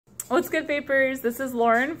What's good, vapors? This is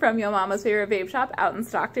Lauren from Yo Mama's Favorite Vape Shop out in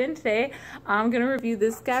Stockton. Today I'm gonna review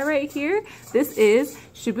this guy right here. This is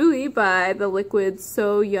Shibui by the Liquid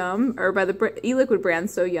So Yum, or by the e-liquid brand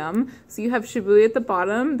So Yum. So you have Shibui at the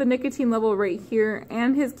bottom, the nicotine level right here,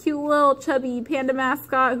 and his cute little chubby panda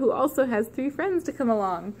mascot who also has 3 friends to come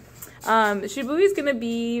along. Shibui is gonna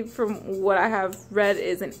be, from what I have read,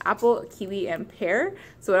 is an apple, kiwi, and pear.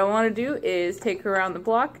 So what I want to do is take her around the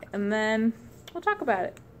block and then we'll talk about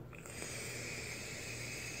it.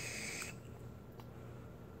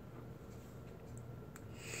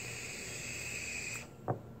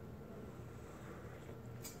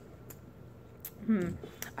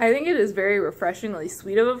 I think it is very refreshingly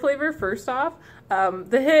sweet of a flavor, first off.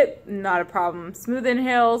 The hit, not a problem. Smooth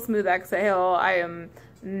inhale, smooth exhale. I am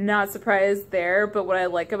not surprised there, but what I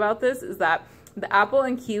like about this is that the apple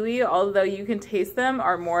and kiwi, although you can taste them,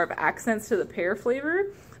 are more of accents to the pear flavor.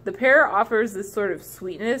 The pear offers this sort of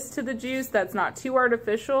sweetness to the juice that's not too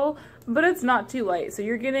artificial, but it's not too light. So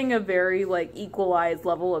you're getting a very equalized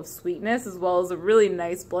level of sweetness, as well as a really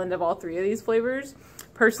nice blend of all 3 of these flavors.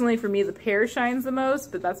 Personally, for me, the pear shines the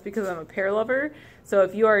most, but that's because I'm a pear lover. So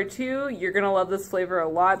if you are too, you're gonna love this flavor a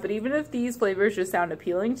lot. But even if these flavors just sound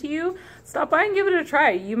appealing to you, stop by and give it a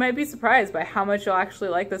try. You might be surprised by how much you'll actually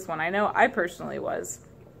like this one. I know I personally was.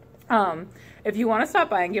 If you want to stop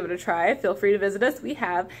by and give it a try, feel free to visit us. We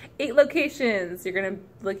have 8 locations. You're gonna be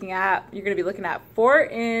looking at 4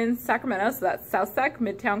 in Sacramento, so that's South Sac,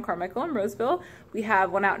 Midtown, Carmichael, and Roseville. We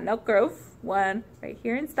have 1 out in Elk Grove, 1 right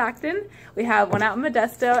here in Stockton. We have 1 out in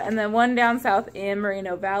Modesto, and then 1 down south in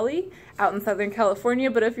Moreno Valley, out in Southern California.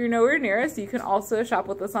 But if you're nowhere near us, you can also shop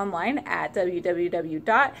with us online at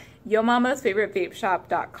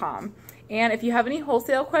www.yomamasfavoritevapeshop.com. And if you have any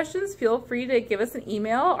wholesale questions, feel free to give us an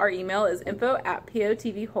email. Our email is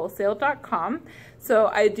info@potvwholesale.com. So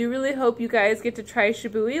I do really hope you guys get to try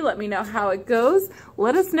Shibui. Let me know how it goes.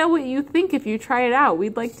 Let us know what you think if you try it out.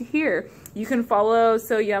 We'd like to hear. You can follow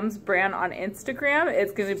So Yum's brand on Instagram.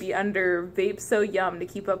 It's going to be under Vape So Yum to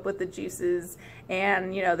keep up with the juices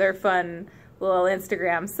and, you know, their fun little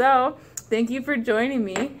Instagram. So thank you for joining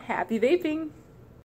me. Happy vaping.